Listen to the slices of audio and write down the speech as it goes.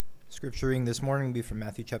Scripture reading this morning will be from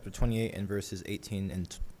Matthew chapter 28 and verses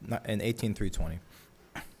 18 through 20.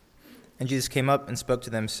 And Jesus came up and spoke to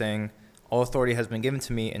them, saying, "All authority has been given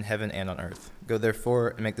to me in heaven and on earth. Go therefore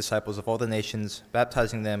and make disciples of all the nations,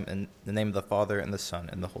 baptizing them in the name of the Father and the Son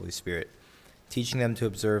and the Holy Spirit, teaching them to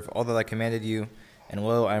observe all that I commanded you, and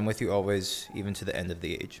lo, I am with you always, even to the end of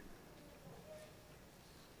the age."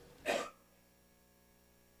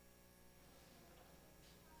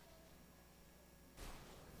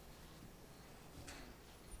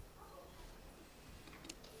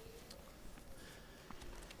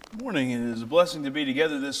 Good morning. It is a blessing to be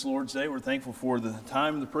together this Lord's Day. We're thankful for the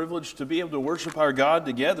time and the privilege to be able to worship our God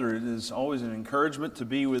together. It is always an encouragement to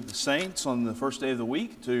be with the saints on the first day of the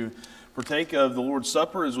week, to partake of the Lord's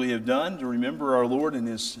Supper as we have done, to remember our Lord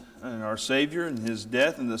and our Savior and His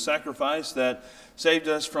death and the sacrifice that saved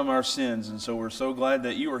us from our sins. And so we're so glad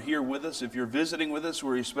that you are here with us. If you're visiting with us,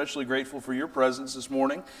 we're especially grateful for your presence this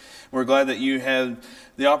morning. We're glad that you had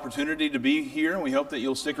the opportunity to be here, and we hope that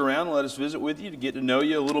you'll stick around and let us visit with you to get to know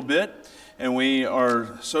you a little bit. And we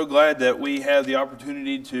are so glad that we have the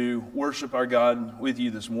opportunity to worship our God with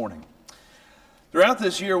you this morning. Throughout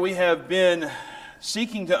this year, we have been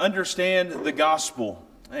seeking to understand the gospel.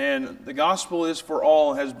 And the gospel is for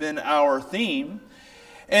all has been our theme.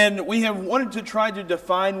 And we have wanted to try to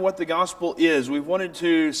define what the gospel is. We've wanted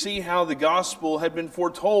to see how the gospel had been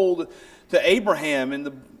foretold to Abraham in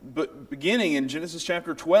the beginning in Genesis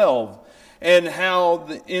chapter 12. And how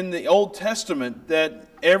in the Old Testament, that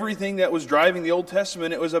everything that was driving the Old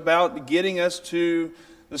Testament, it was about getting us to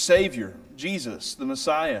the Savior, Jesus, the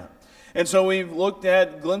Messiah. And so we've looked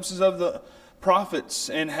at glimpses of the prophets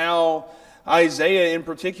and how Isaiah in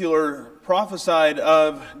particular prophesied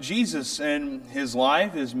of Jesus and his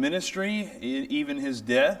life, his ministry, even his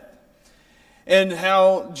death, and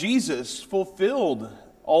how Jesus fulfilled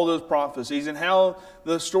all those prophecies, and how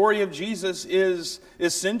the story of Jesus is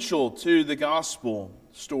essential to the gospel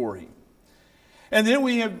story. And then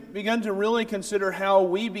we have begun to really consider how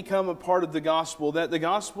we become a part of the gospel, that the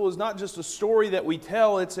gospel is not just a story that we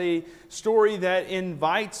tell, it's a story that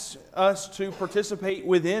invites us to participate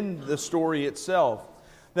within the story itself,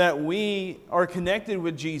 that we are connected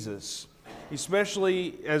with Jesus,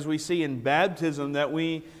 especially as we see in baptism, that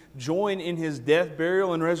we join in His death,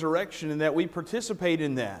 burial, and resurrection, and that we participate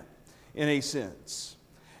in that in a sense.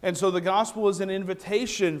 And so the gospel is an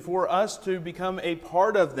invitation for us to become a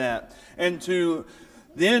part of that. And to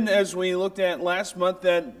then, as we looked at last month,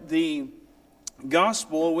 that the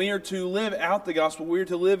gospel, we are to live out the gospel. We are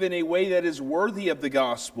to live in a way that is worthy of the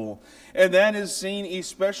gospel. And that is seen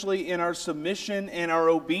especially in our submission and our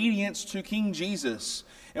obedience to King Jesus.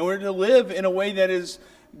 And we're to live in a way that is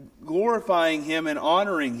glorifying Him and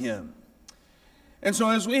honoring Him. And so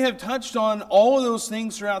as we have touched on all of those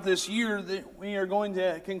things throughout this year, we are going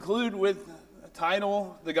to conclude with a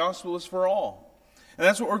title, The Gospel is for All. And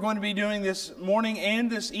that's what we're going to be doing this morning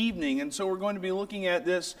and this evening. And so we're going to be looking at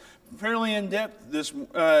this fairly in depth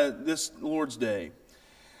this Lord's Day.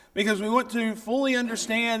 Because we want to fully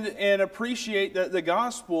understand and appreciate that the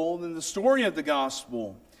gospel and the story of the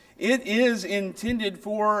gospel, it is intended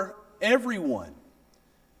for everyone.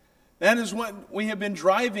 That is what we have been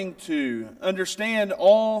driving to understand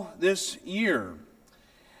all this year.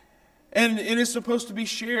 And it is supposed to be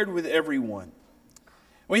shared with everyone.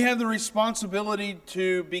 We have the responsibility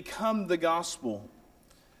to become the gospel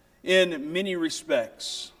in many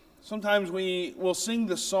respects. Sometimes we will sing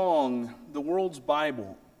the song, The World's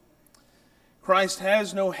Bible. Christ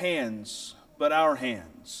has no hands but our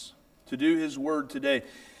hands to do His word today.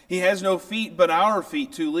 He has no feet but our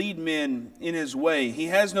feet to lead men in His way. He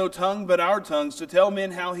has no tongue but our tongues to tell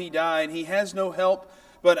men how He died. He has no help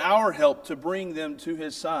but our help to bring them to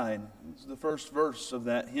His side. It's the first verse of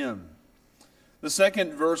that hymn. The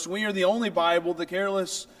second verse, we are the only Bible the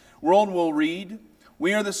careless world will read.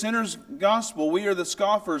 We are the sinner's gospel. We are the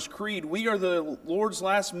scoffer's creed. We are the Lord's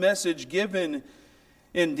last message given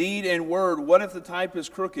in deed and word. What if the type is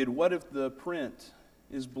crooked? What if the print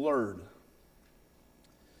is blurred?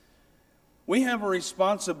 We have a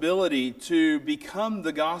responsibility to become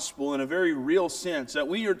the gospel in a very real sense, that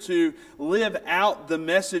we are to live out the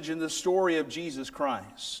message and the story of Jesus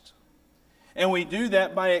Christ. And we do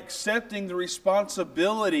that by accepting the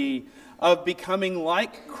responsibility of becoming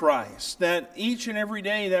like Christ, that each and every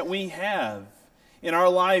day that we have in our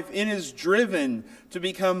life, it is driven to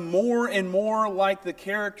become more and more like the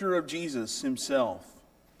character of Jesus Himself.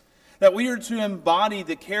 That we are to embody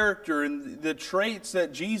the character and the traits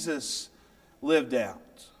that Jesus lived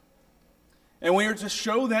out. And we are to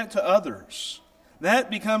show that to others.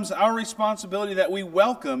 That becomes our responsibility, that we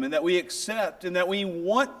welcome and that we accept and that we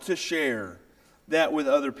want to share that with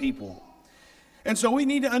other people. And so we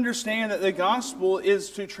need to understand that the gospel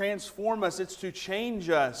is to transform us, it's to change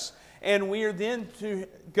us, and we are then to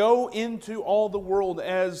go into all the world,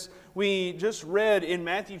 as we just read in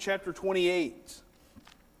Matthew chapter 28.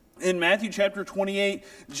 In Matthew chapter 28,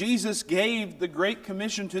 Jesus gave the Great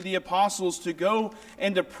Commission to the apostles to go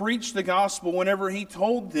and to preach the gospel whenever He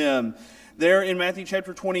told them. There in Matthew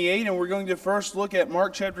chapter 28, and we're going to first look at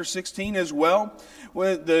Mark chapter 16 as well,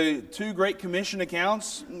 with the two Great Commission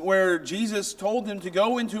accounts where Jesus told them to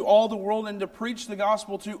go into all the world and to preach the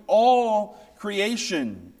gospel to all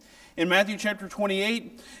creation. In Matthew chapter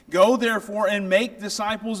 28, "Go therefore and make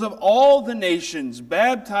disciples of all the nations,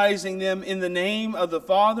 baptizing them in the name of the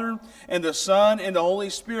Father and the Son and the Holy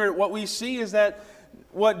Spirit." What we see is that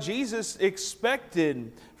what Jesus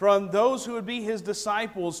expected from those who would be His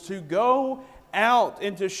disciples, to go out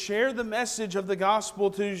and to share the message of the gospel,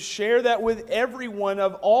 to share that with everyone,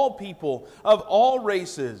 of all people, of all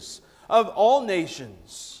races, of all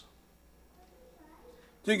nations.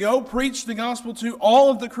 To go preach the gospel to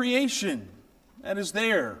all of the creation that is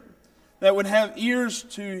there, that would have ears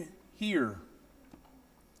to hear.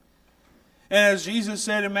 And as Jesus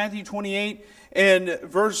said in Matthew 28 and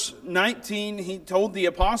verse 19, He told the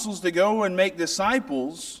apostles to go and make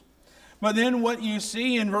disciples. But then what you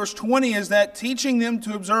see in verse 20 is that teaching them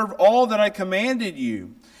to observe all that I commanded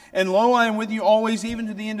you. And lo, I am with you always, even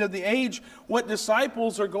to the end of the age. What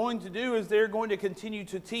disciples are going to do is they're going to continue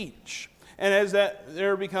to teach. And as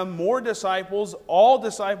there become more disciples, all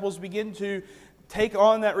disciples begin to take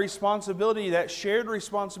on that responsibility, that shared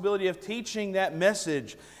responsibility of teaching that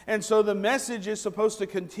message. And so the message is supposed to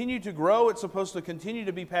continue to grow. It's supposed to continue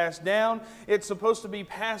to be passed down. It's supposed to be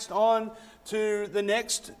passed on to the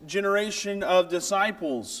next generation of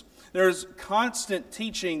disciples. There's constant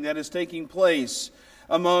teaching that is taking place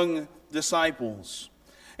among disciples.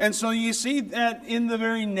 And so you see that in the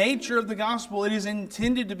very nature of the gospel, it is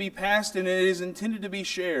intended to be passed and it is intended to be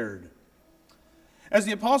shared. As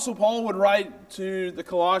the Apostle Paul would write to the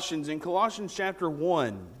Colossians in Colossians chapter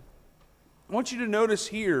 1, I want you to notice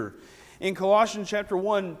here in Colossians chapter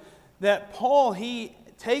 1 that Paul, he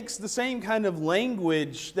takes the same kind of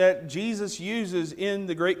language that Jesus uses in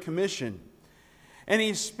the Great Commission. And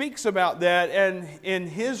he speaks about that and in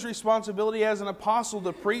his responsibility as an apostle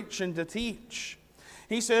to preach and to teach.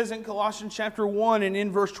 He says in Colossians chapter 1 and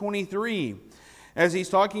in verse 23, as he's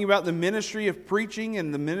talking about the ministry of preaching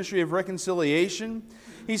and the ministry of reconciliation,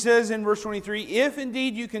 he says in verse 23, "If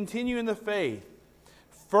indeed you continue in the faith,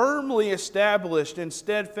 firmly established and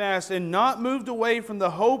steadfast, and not moved away from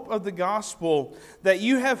the hope of the gospel that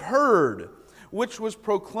you have heard, which was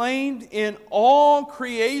proclaimed in all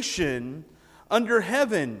creation under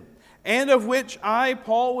heaven, and of which I,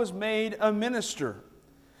 Paul, was made a minister."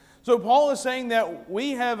 So Paul is saying that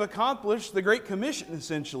we have accomplished the Great Commission,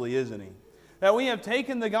 essentially, isn't he? That we have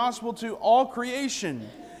taken the gospel to all creation.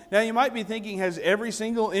 Now you might be thinking, has every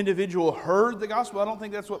single individual heard the gospel? I don't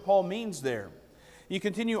think that's what Paul means there. You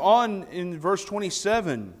continue on in verse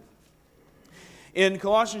 27. In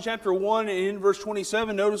Colossians chapter 1 and in verse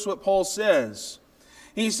 27, notice what Paul says.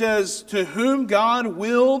 He says, "To whom God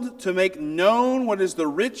willed to make known what is the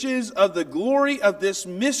riches of the glory of this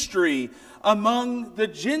mystery among the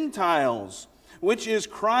Gentiles, which is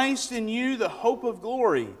Christ in you, the hope of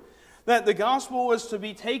glory." That the gospel was to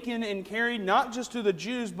be taken and carried not just to the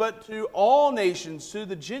Jews, but to all nations, to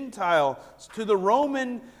the Gentiles, to the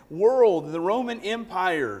Roman world, the Roman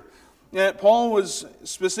Empire. That Paul was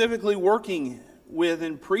specifically working with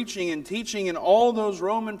and preaching and teaching in all those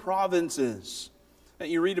Roman provinces that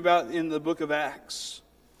you read about in the book of Acts.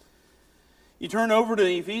 You turn over to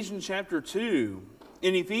Ephesians chapter 2.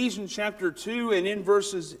 In Ephesians chapter 2 and in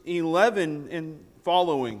verses 11 and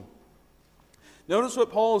following, notice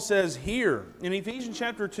what Paul says here. In Ephesians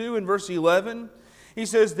chapter 2 and verse 11, he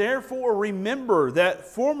says, "Therefore remember that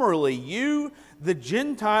formerly you, the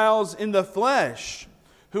Gentiles in the flesh,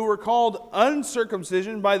 who were called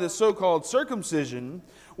uncircumcision by the so-called circumcision,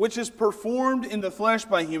 which is performed in the flesh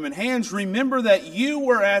by human hands, remember that you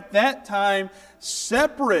were at that time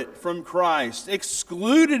separate from Christ,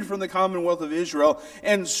 excluded from the commonwealth of Israel,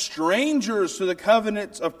 and strangers to the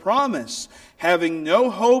covenants of promise, having no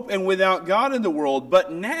hope and without God in the world.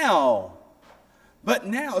 But now,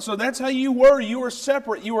 so that's how you were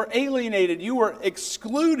separate, you were alienated, you were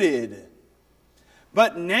excluded.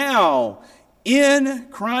 But now, in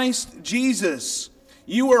Christ Jesus,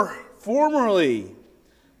 you were formerly,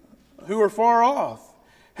 who were far off,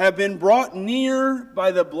 have been brought near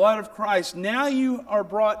by the blood of Christ. Now you are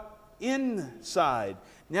brought inside.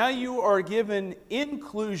 Now you are given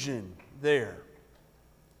inclusion there.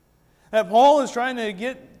 That Paul is trying to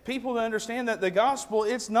get people to understand that the gospel,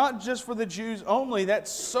 it's not just for the Jews only.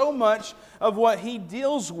 That's so much of what he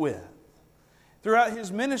deals with. Throughout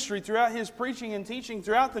his ministry, throughout his preaching and teaching,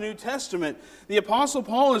 throughout the New Testament, the Apostle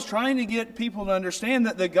Paul is trying to get people to understand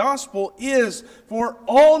that the gospel is for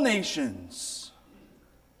all nations.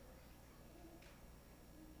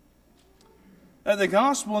 That the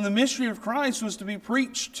gospel and the mystery of Christ was to be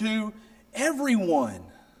preached to everyone.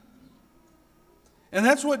 And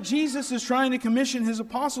that's what Jesus is trying to commission his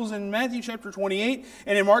apostles in Matthew chapter 28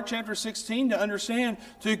 and in Mark chapter 16 to understand,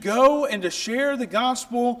 to go and to share the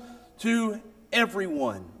gospel to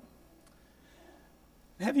everyone.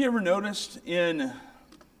 Have you ever noticed in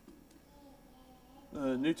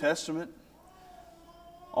the New Testament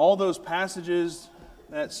all those passages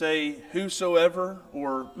that say whosoever,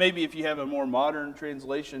 or maybe if you have a more modern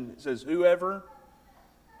translation, it says whoever,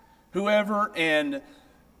 and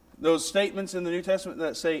those statements in the New Testament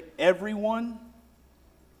that say everyone?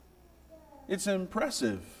 It's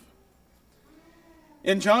impressive.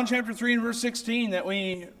 In John chapter 3 and verse 16 that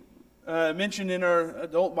we mentioned in our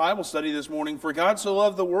adult Bible study this morning, for God so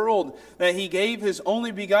loved the world that he gave his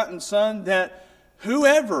only begotten Son, that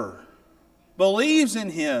whoever believes in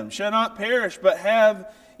him shall not perish but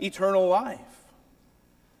have eternal life.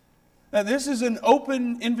 Now, this is an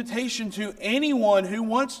open invitation to anyone who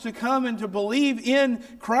wants to come and to believe in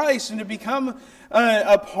Christ and to become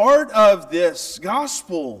a part of this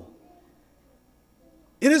gospel.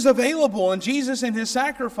 It is available in Jesus and his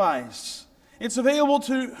sacrifice. It's available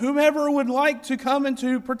to whomever would like to come and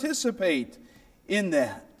to participate in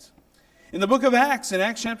that. In the book of Acts, in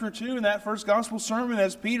Acts chapter 2, in that first gospel sermon,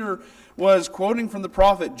 as Peter was quoting from the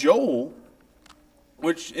prophet Joel,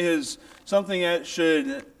 which is something that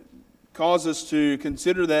should cause us to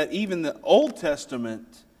consider that even the Old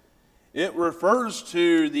Testament, it refers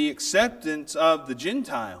to the acceptance of the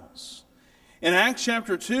Gentiles. In Acts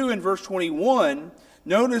chapter 2 and verse 21,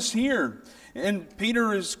 notice here, and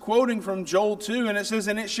Peter is quoting from Joel 2, and it says,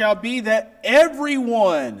 and it shall be that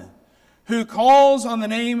everyone who calls on the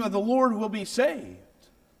name of the Lord will be saved.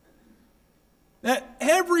 That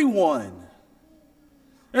everyone.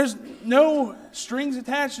 There's no strings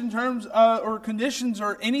attached in terms or conditions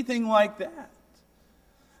or anything like that.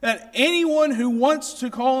 That anyone who wants to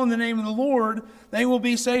call on the name of the Lord, they will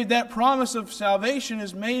be saved. That promise of salvation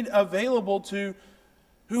is made available to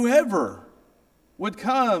whoever would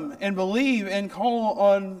come and believe and call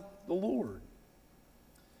on the Lord.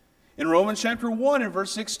 In Romans chapter 1 and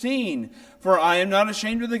verse 16, for I am not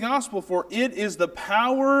ashamed of the gospel, for it is the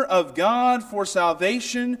power of God for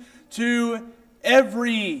salvation to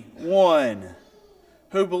everyone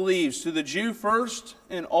who believes, to the Jew first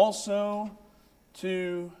and also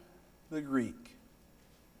to the Greek.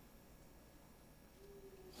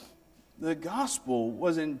 The gospel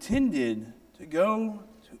was intended to go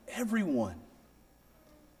to everyone.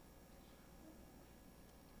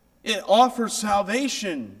 It offers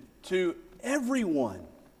salvation to everyone.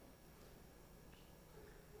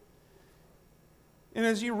 And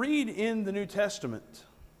as you read in the New Testament,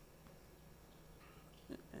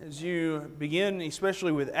 as you begin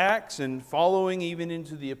especially with Acts and following even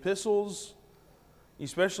into the epistles,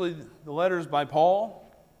 especially the letters by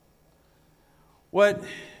Paul, what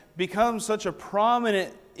becomes such a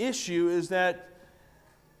prominent issue is that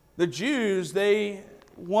the Jews, they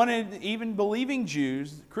wanted, even believing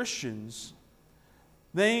Jews, Christians,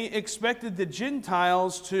 they expected the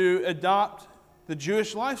Gentiles to adopt the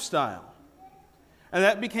Jewish lifestyle. And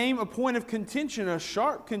that became a point of contention, a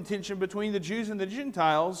sharp contention between the Jews and the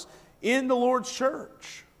Gentiles in the Lord's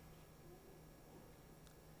church.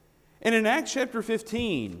 And in Acts chapter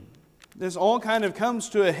 15, this all kind of comes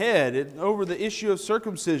to a head over the issue of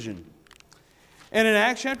circumcision. And in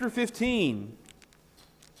Acts chapter 15,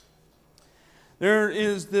 there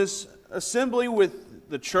is this assembly with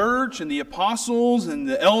the church and the apostles and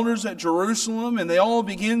the elders at Jerusalem, and they all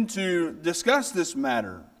begin to discuss this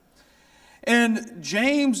matter. And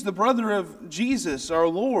James, the brother of Jesus, our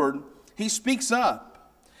Lord, he speaks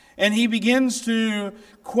up, and he begins to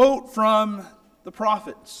quote from the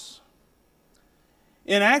prophets.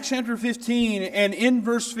 In Acts chapter 15 and in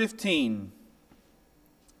verse 15,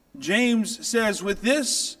 James says, with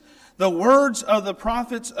this, the words of the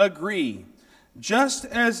prophets agree, just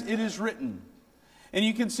as it is written. And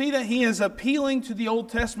you can see that he is appealing to the Old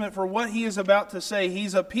Testament for what he is about to say.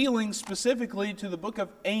 He's appealing specifically to the book of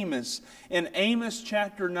Amos, in Amos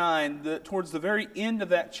chapter 9, towards the very end of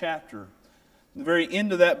that chapter, the very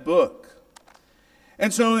end of that book.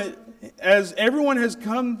 And so as everyone has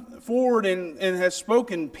come forward and has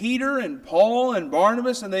spoken, Peter and Paul and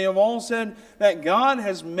Barnabas, and they have all said that God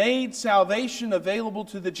has made salvation available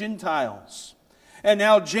to the Gentiles. And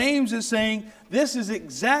now James is saying this is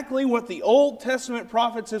exactly what the Old Testament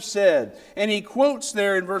prophets have said. And he quotes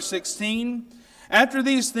there in verse 16, "After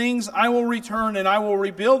these things I will return, and I will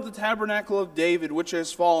rebuild the tabernacle of David, which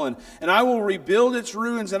has fallen. And I will rebuild its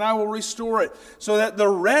ruins, and I will restore it, so that the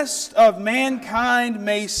rest of mankind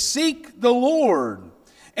may seek the Lord,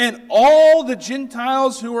 and all the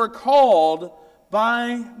Gentiles who are called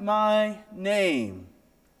by my name,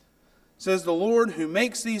 says the Lord, who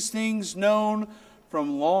makes these things known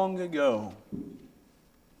from long ago."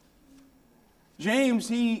 James,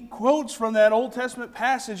 he quotes from that Old Testament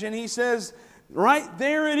passage, and he says, right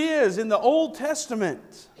there it is in the Old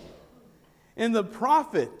Testament, in the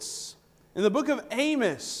prophets, in the book of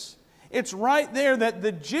Amos. It's right there that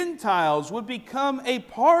the Gentiles would become a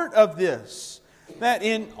part of this. That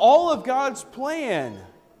in all of God's plan,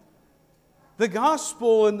 the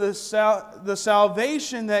gospel and the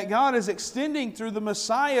salvation that God is extending through the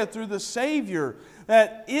Messiah, through the Savior,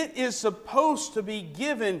 that it is supposed to be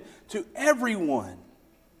given to everyone.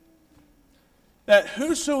 That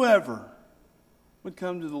whosoever would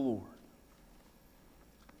come to the Lord.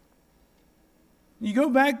 You go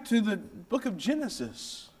back to the book of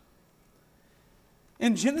Genesis.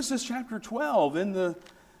 In Genesis chapter 12, in the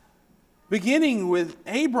beginning with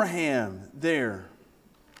Abraham there.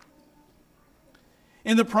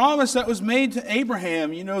 In the promise that was made to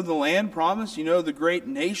Abraham, you know the land promise, you know the great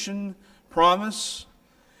nation promise.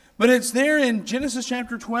 But it's there in Genesis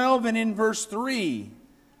chapter 12 and in verse 3.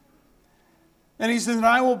 And he says, "And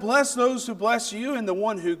I will bless those who bless you, and the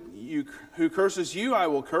one who curses you I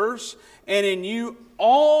will curse. And in you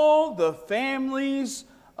all the families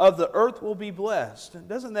of the earth will be blessed."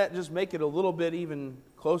 Doesn't that just make it a little bit even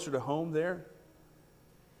closer to home there?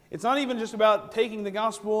 It's not even just about taking the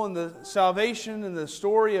gospel and the salvation and the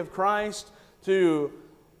story of Christ to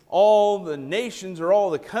all the nations or all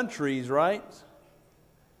the countries, right?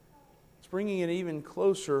 It's bringing it even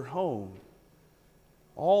closer home.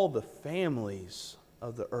 All the families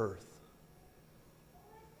of the earth.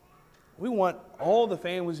 We want all the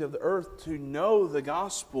families of the earth to know the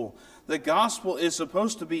gospel. The gospel is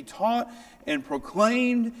supposed to be taught and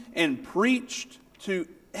proclaimed and preached to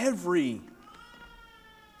everyone.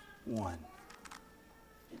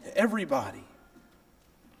 Everybody.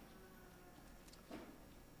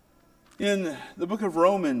 In the book of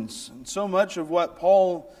Romans, and so much of what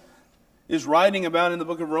Paul is writing about in the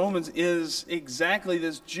book of Romans is exactly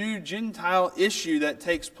this Jew-Gentile issue that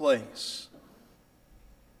takes place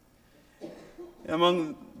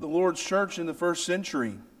among the Lord's church in the first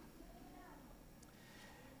century.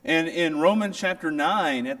 And in Romans chapter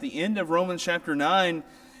 9, at the end of Romans chapter 9,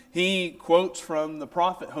 he quotes from the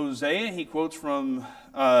prophet Hosea. He quotes from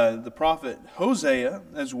the prophet Hosea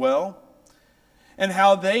as well. And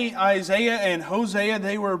how Isaiah and Hosea,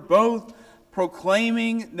 they were both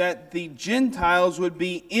proclaiming that the Gentiles would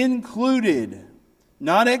be included,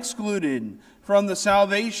 not excluded, from the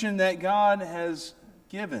salvation that God has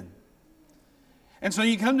given. And so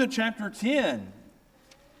you come to chapter 10.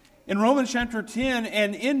 In Romans chapter 10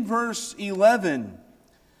 and in verse 11,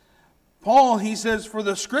 Paul, he says, "For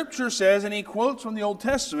the Scripture says," and he quotes from the Old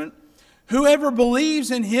Testament, "Whoever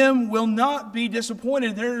believes in him will not be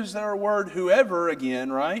disappointed." There's our word whoever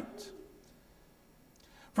again, right?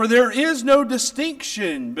 "For there is no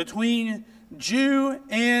distinction between Jew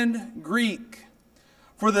and Greek.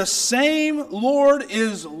 For the same Lord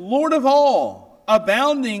is Lord of all,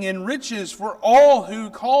 abounding in riches for all who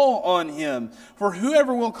call on him. For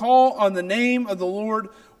whoever will call on the name of the Lord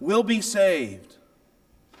will be saved."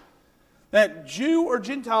 That Jew or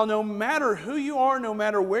Gentile, no matter who you are, no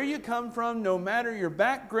matter where you come from, no matter your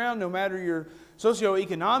background, no matter your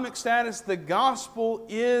socioeconomic status, the gospel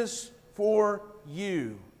is for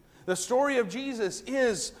you. The story of Jesus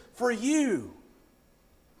is for you.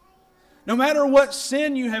 No matter what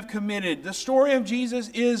sin you have committed, the story of Jesus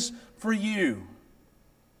is for you.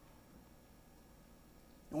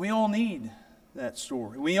 And we all need that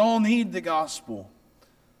story. We all need the gospel.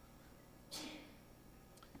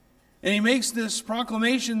 And he makes this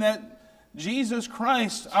proclamation that Jesus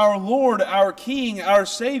Christ, our Lord, our King, our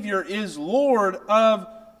Savior, is Lord of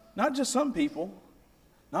not just some people,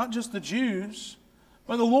 not just the Jews,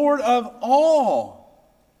 but the Lord of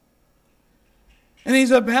all. And he's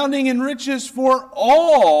abounding in riches for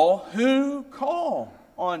all who call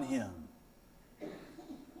on him.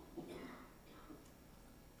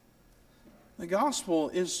 The gospel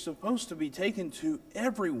is supposed to be taken to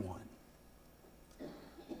everyone.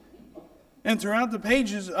 And throughout the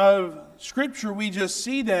pages of Scripture, we just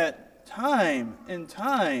see that time and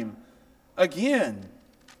time again.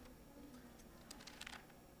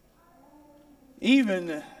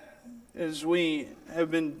 Even as we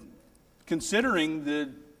have been considering the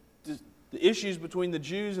issues between the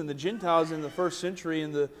Jews and the Gentiles in the first century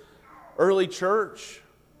in the early church,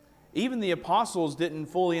 even the apostles didn't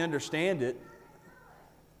fully understand it.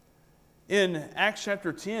 In Acts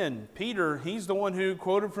chapter 10, Peter, he's the one who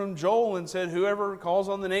quoted from Joel and said, whoever calls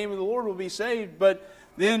on the name of the Lord will be saved. But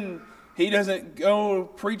then he doesn't go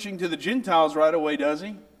preaching to the Gentiles right away, does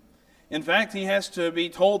he? In fact, he has to be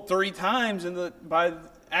told 3 times by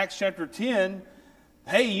Acts chapter 10,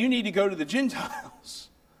 hey, you need to go to the Gentiles.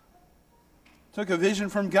 Took a vision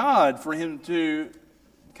from God for him to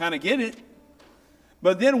kind of get it.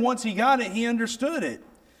 But then once he got it, he understood it.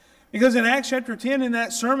 Because in Acts chapter 10, in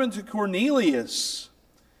that sermon to Cornelius,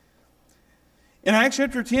 in Acts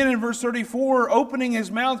chapter 10 and verse 34, opening his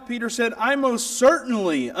mouth, Peter said, I most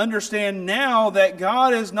certainly understand now that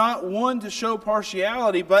God is not one to show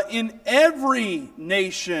partiality, but in every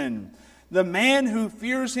nation, the man who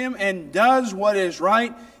fears him and does what is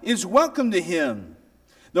right is welcome to him.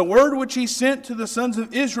 The word which he sent to the sons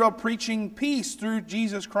of Israel, preaching peace through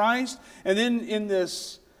Jesus Christ. And then in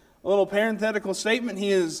this little parenthetical statement,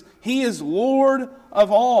 he is Lord of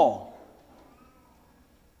all.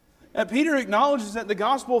 And Peter acknowledges that the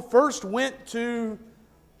gospel first went to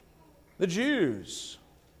the Jews.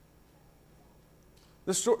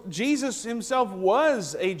 Jesus himself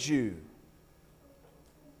was a Jew.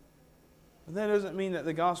 But that doesn't mean that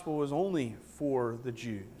the gospel was only for the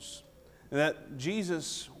Jews. And that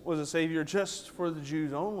Jesus was a Savior just for the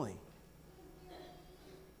Jews only.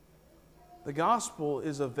 The gospel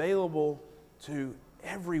is available to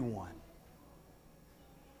everyone.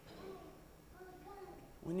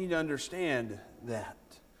 We need to understand that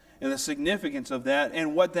and the significance of that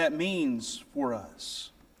and what that means for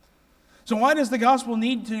us. So why does the gospel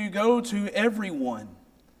need to go to everyone?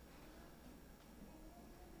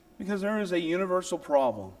 Because there is a universal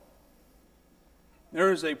problem.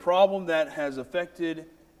 There is a problem that has affected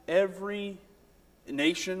every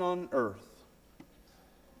nation on earth.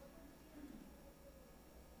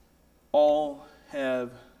 All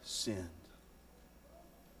have sinned.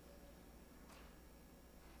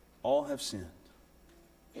 All have sinned.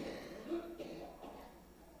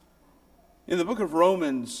 In the book of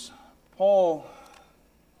Romans, Paul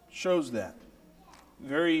shows that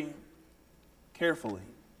very carefully.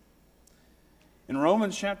 In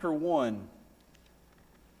Romans chapter 1,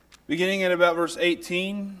 beginning at about verse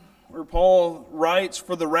 18, where Paul writes,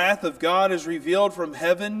 For the wrath of God is revealed from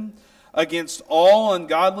heaven against all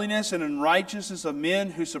ungodliness and unrighteousness of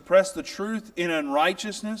men who suppress the truth in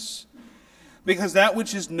unrighteousness, because that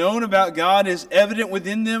which is known about God is evident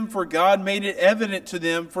within them, for God made it evident to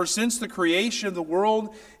them. For since the creation of the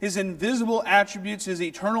world, His invisible attributes, His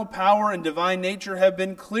eternal power and divine nature have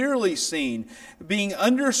been clearly seen, being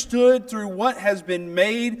understood through what has been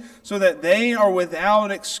made, so that they are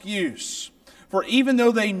without excuse. For even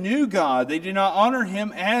though they knew God, they did not honor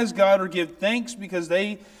Him as God or give thanks, because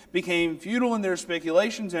they became futile in their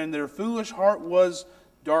speculations, and their foolish heart was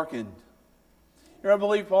darkened. Here I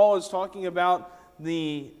believe Paul is talking about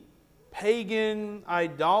the pagan,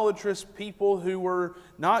 idolatrous people who were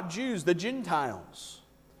not Jews, the Gentiles.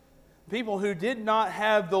 People who did not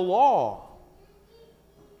have the law.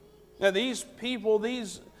 Now these people,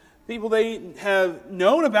 they have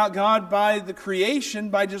known about God by the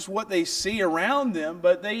creation, by just what they see around them,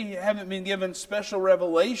 but they haven't been given special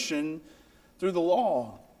revelation through the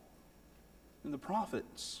law and the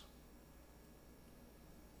prophets.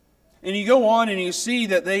 And you go on and you see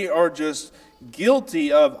that they are just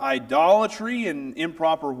guilty of idolatry and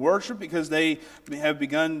improper worship, because they have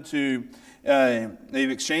begun to, they've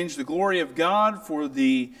exchanged the glory of God for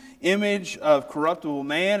the image of corruptible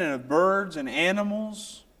man and of birds and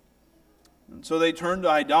animals. And so they turned to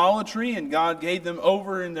idolatry, and God gave them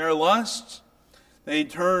over in their lusts. They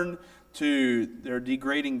turned to their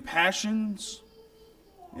degrading passions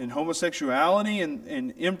and homosexuality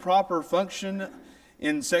and improper function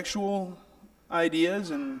in sexual ideas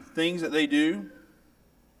and things that they do.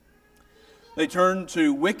 They turn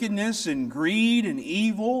to wickedness and greed and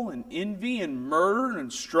evil and envy and murder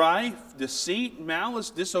and strife, deceit, malice,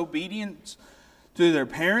 disobedience to their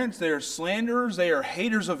parents. They are slanderers. They are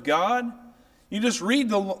haters of God. You just read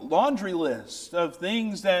the laundry list of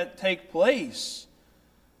things that take place.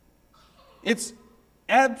 It's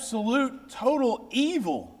absolute, total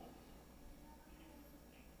evil.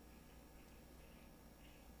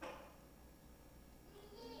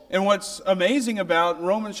 And what's amazing about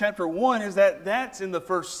Romans chapter 1 is that that's in the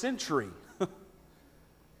first century. If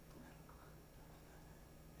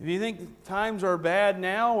you think times are bad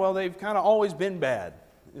now, well, they've kind of always been bad,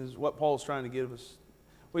 is what Paul's trying to give us.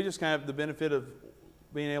 We just kind of have the benefit of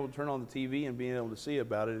being able to turn on the TV and being able to see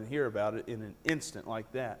about it and hear about it in an instant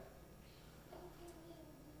like that.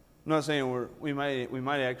 I'm not saying we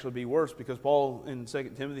might actually be worse, because Paul in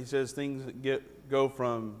 2 Timothy says things go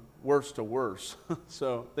from worse to worse.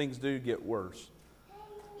 So things do get worse.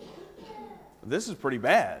 This is pretty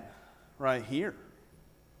bad right here.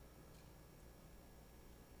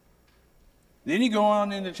 Then you go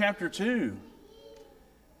on into chapter 2.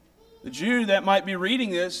 The Jew that might be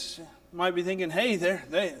reading this might be thinking, hey,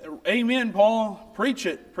 amen, Paul, preach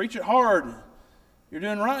it hard. You're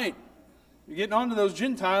doing right. You're getting on to those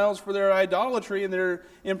Gentiles for their idolatry and their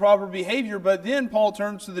improper behavior. But then Paul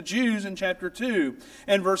turns to the Jews in chapter 2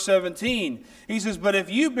 and verse 17. He says, but if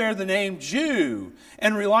you bear the name Jew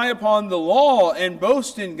and rely upon the law and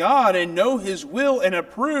boast in God and know His will and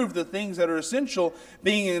approve the things that are essential,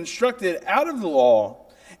 being instructed out of the law,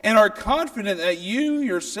 and are confident that you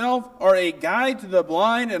yourself are a guide to the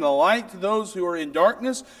blind and a light to those who are in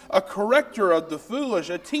darkness, a corrector of the foolish,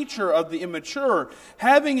 a teacher of the immature,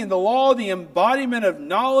 having in the law the embodiment of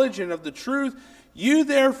knowledge and of the truth, you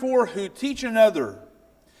therefore who teach another,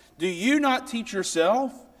 do you not teach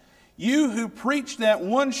yourself? You who preach that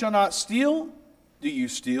one shall not steal, do you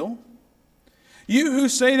steal? You who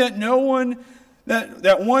say that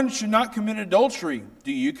that one should not commit adultery,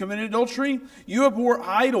 do you commit adultery? You abhor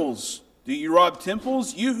idols, do you rob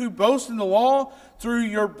temples? You who boast in the law, through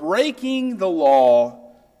your breaking the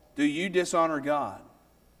law, do you dishonor God?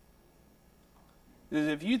 Because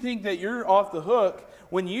if you think that you're off the hook,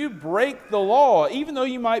 when you break the law, even though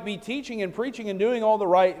you might be teaching and preaching and doing all the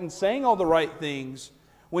right and saying all the right things,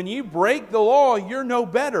 when you break the law, you're no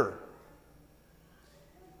better.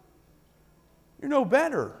 You're no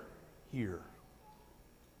better here.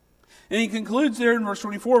 And he concludes there in verse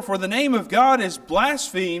 24, for the name of God is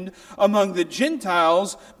blasphemed among the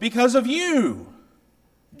Gentiles because of you,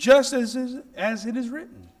 just as it is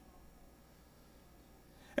written.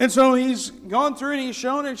 And so he's gone through and he's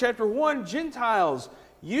shown in chapter 1, Gentiles,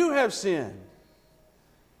 you have sinned.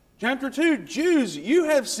 Chapter 2, Jews, you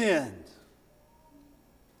have sinned.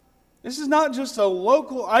 This is not just a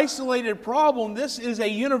local, isolated problem. This is a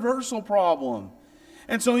universal problem.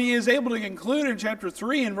 And so he is able to conclude in chapter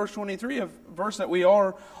 3 and verse 23, a verse that we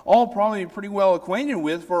are all probably pretty well acquainted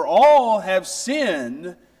with, for all have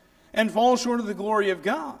sinned and fall short of the glory of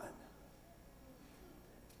God.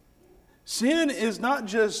 Sin is not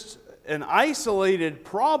just an isolated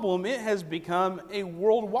problem, it has become a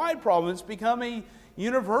worldwide problem. It's become a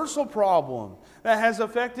universal problem that has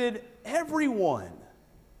affected everyone.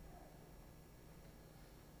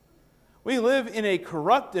 We live in a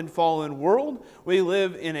corrupt and fallen world. We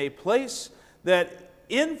live in a place that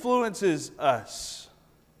influences us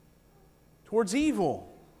towards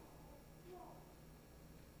evil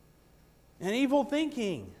and evil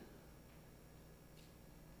thinking.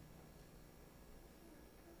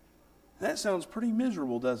 That sounds pretty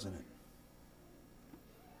miserable, doesn't it?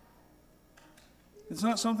 It's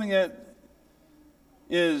not something that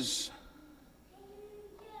is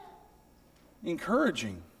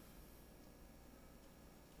encouraging.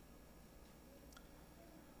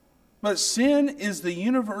 But sin is the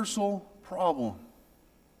universal problem.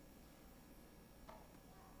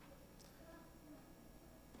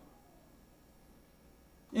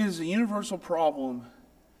 It is a universal problem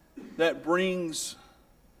that brings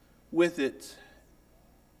with it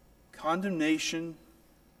condemnation,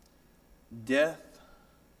 death,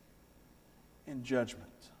 and judgment.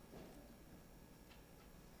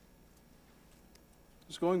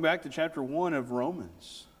 Just going back to chapter 1 of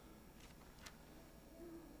Romans.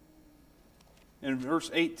 In verse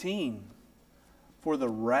 18, for the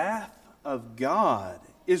wrath of God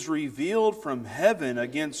is revealed from heaven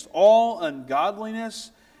against all ungodliness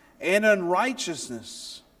and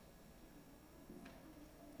unrighteousness.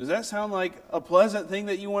 Does that sound like a pleasant thing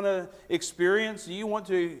that you want to experience? Do you want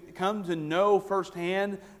to come to know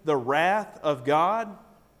firsthand the wrath of God?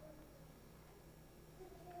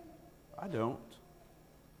 I don't.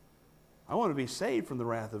 I want to be saved from the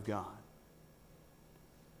wrath of God.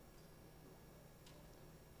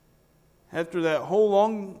 After that whole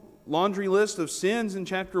long laundry list of sins in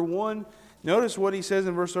chapter 1, notice what he says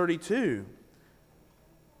in verse 32.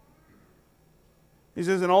 He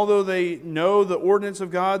says, and although they know the ordinance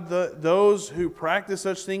of God, those who practice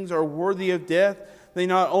such things are worthy of death. They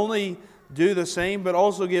not only do the same, but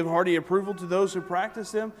also give hearty approval to those who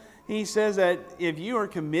practice them. He says that if you are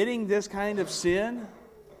committing this kind of sin,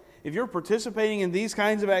 if you're participating in these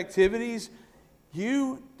kinds of activities,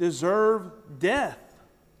 you deserve death.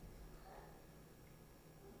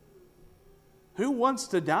 Who wants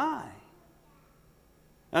to die?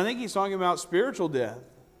 I think he's talking about spiritual death.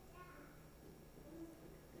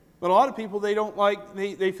 But a lot of people,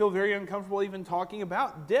 they feel very uncomfortable even talking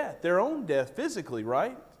about death, their own death physically,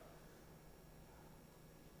 right?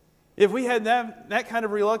 If we had that kind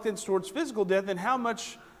of reluctance towards physical death, then how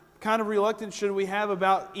much kind of reluctance should we have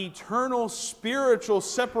about eternal spiritual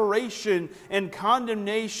separation and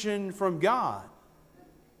condemnation from God?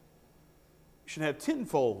 We should have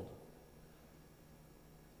tenfold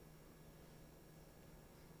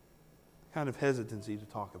kind of hesitancy to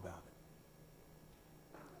talk about it.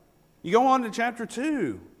 You go on to chapter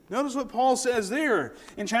 2. Notice what Paul says there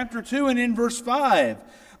in chapter 2 and in verse 5.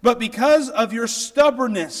 But because of your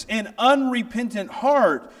stubbornness and unrepentant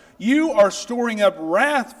heart, you are storing up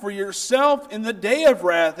wrath for yourself in the day of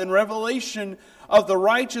wrath and revelation of the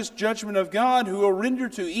righteous judgment of God, who will render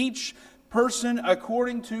to each person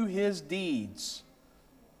according to his deeds.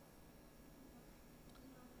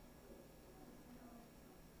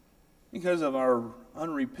 Because of our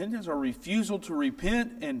unrepentance, our refusal to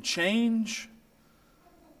repent and change,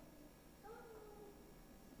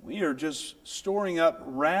 we are just storing up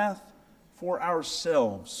wrath for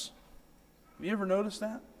ourselves. Have you ever noticed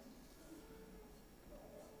that?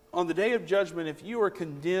 On the day of judgment, if you are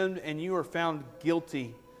condemned and you are found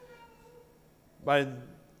guilty by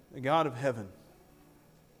the God of heaven,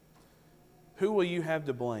 who will you have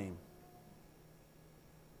to blame?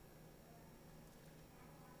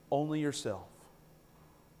 Only yourself.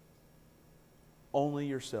 Only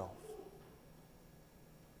yourself.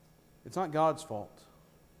 It's not God's fault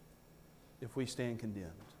if we stand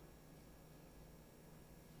condemned.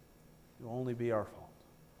 It will only be our fault.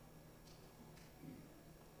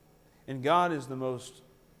 And God is the most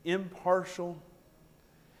impartial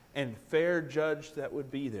and fair judge that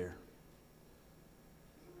would be there.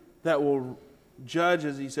 That will judge,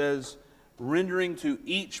 as he says, rendering to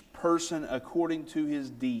each person according to his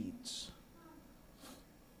deeds.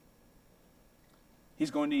 He's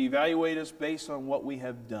going to evaluate us based on what we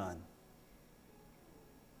have done.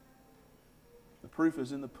 The proof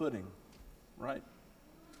is in the pudding, right?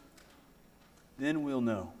 Then we'll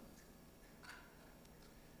know.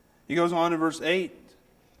 He goes on in verse 8.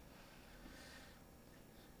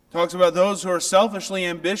 Talks about those who are selfishly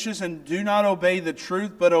ambitious and do not obey the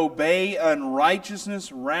truth, but obey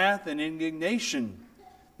unrighteousness, wrath, and indignation.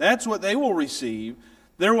 That's what they will receive.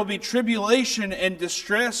 There will be tribulation and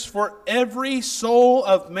distress for every soul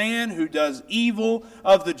of man who does evil,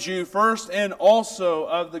 of the Jew first, and also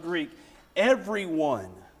of the Greek. Everyone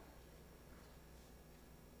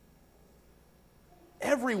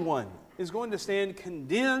is going to stand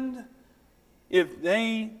condemned if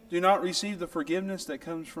they do not receive the forgiveness that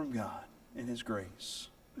comes from God in His grace.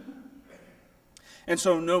 And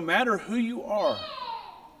so no matter who you are,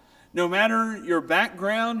 no matter your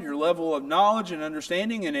background, your level of knowledge and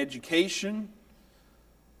understanding and education,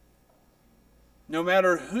 no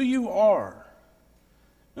matter who you are,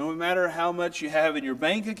 no matter how much you have in your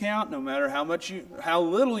bank account, no matter how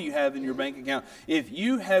little you have in your bank account, if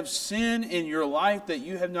you have sin in your life that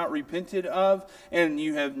you have not repented of and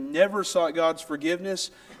you have never sought God's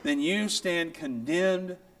forgiveness, then you stand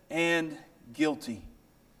condemned and guilty.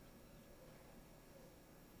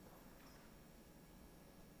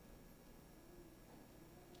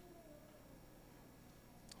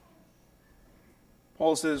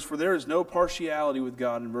 Paul says, "For there is no partiality with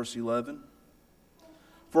God," in verse 11.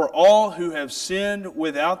 "For all who have sinned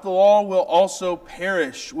without the law will also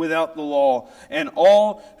perish without the law, and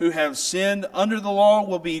all who have sinned under the law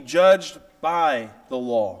will be judged by the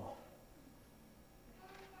law."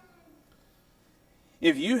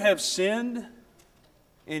 If you have sinned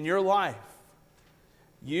in your life,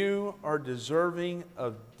 you are deserving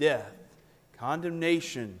of death,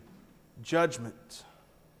 condemnation, judgment.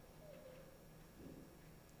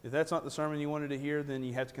 If that's not the sermon you wanted to hear, then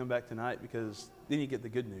you have to come back tonight, because then you get the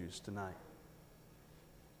good news tonight.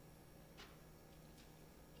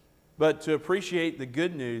 But to appreciate the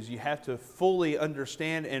good news, you have to fully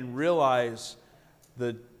understand and realize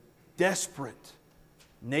the desperate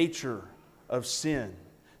nature of sin.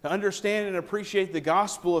 To understand and appreciate the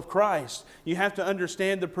gospel of Christ, you have to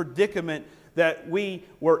understand the predicament that we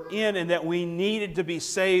were in and that we needed to be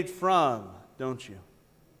saved from, don't you?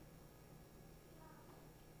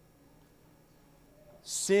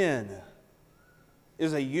 Sin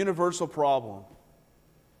is a universal problem.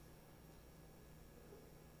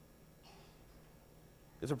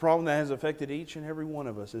 It's a problem that has affected each and every one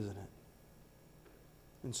of us, isn't it?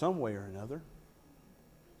 In some way or another.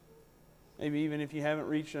 Maybe even if you haven't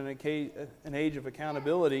reached an age of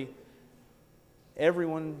accountability,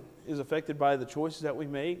 everyone is affected by the choices that we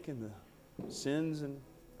make and the sins and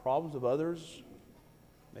problems of others.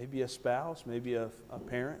 Maybe a spouse, maybe a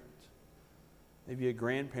parent. maybe a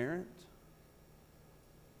grandparent.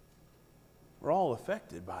 We're all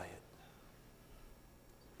affected by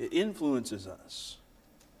it. It influences us.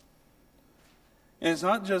 And it's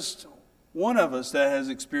not just one of us that has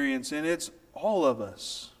experience in it, it's all of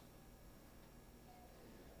us.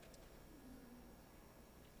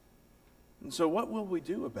 And so what will we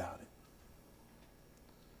do about it?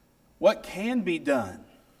 What can be done?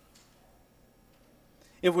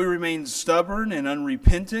 If we remain stubborn and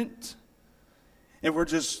unrepentant, if we're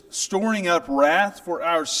just storing up wrath for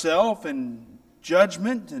ourselves and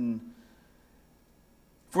judgment, and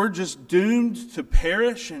if we're just doomed to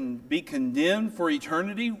perish and be condemned for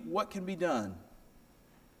eternity, what can be done?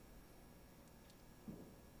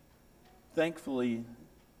 Thankfully,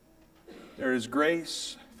 there is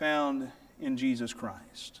grace found in Jesus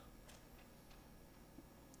Christ.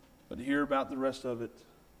 But to hear about the rest of it,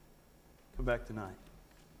 come back tonight.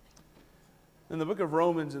 In the book of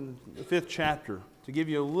Romans, in the 5th chapter, to give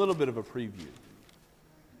you a little bit of a preview.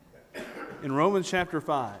 In Romans chapter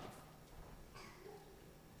 5,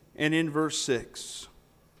 and in verse 6,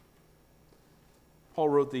 Paul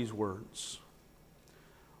wrote these words: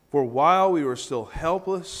 "For while we were still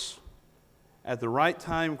helpless, at the right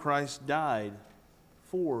time Christ died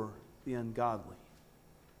for the ungodly.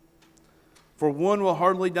 For one will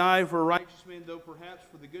hardly die for a righteous man, though perhaps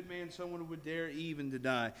for the good man someone would dare even to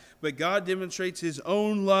die. But God demonstrates His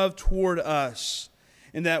own love toward us,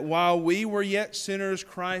 in that while we were yet sinners,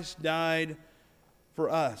 Christ died for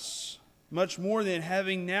us. Much more than,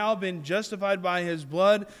 having now been justified by His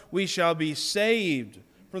blood, we shall be saved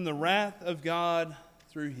from the wrath of God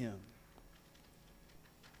through Him."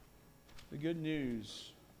 The good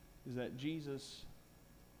news is that Jesus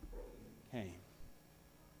came.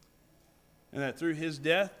 And that through His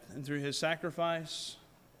death and through His sacrifice,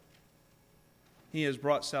 He has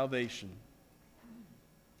brought salvation.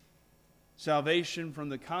 Salvation from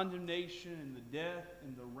the condemnation and the death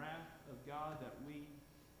and the wrath of God that we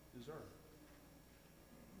deserve.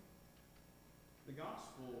 The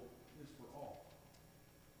gospel is for all.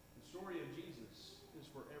 The story of Jesus is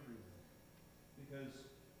for everyone. Because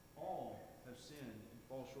all have sinned and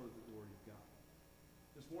fall short of the glory of God.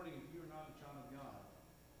 This morning, if you are not a child of God,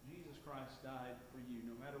 Jesus Christ died for you.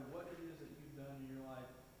 No matter what it is that you've done in your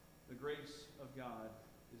life, the grace of God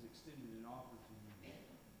is extended and offered to you.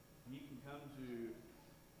 And you can come to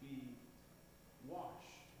be washed,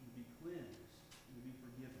 and to be cleansed, and to be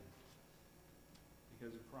forgiven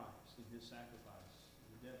because of Christ and His sacrifice and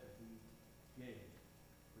the death that He gave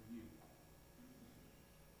for you.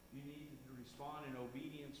 You need to respond in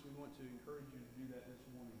obedience. We want to encourage you to do that this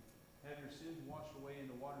morning. Have your sins washed away in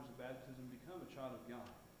the waters of baptism. Become a child of God.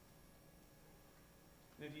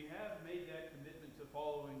 And if you have made that commitment to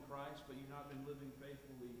following Christ, but you've not been living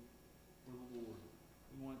faithfully for the Lord,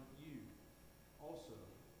 we want you also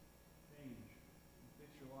to change and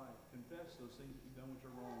fix your life. Confess those things that you've done which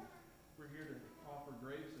are wrong. We're here to offer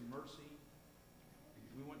grace and mercy.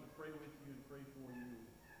 We want to pray with you and pray for you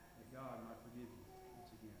that God might forgive you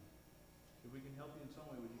once again. If we can help you in some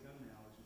way, would you come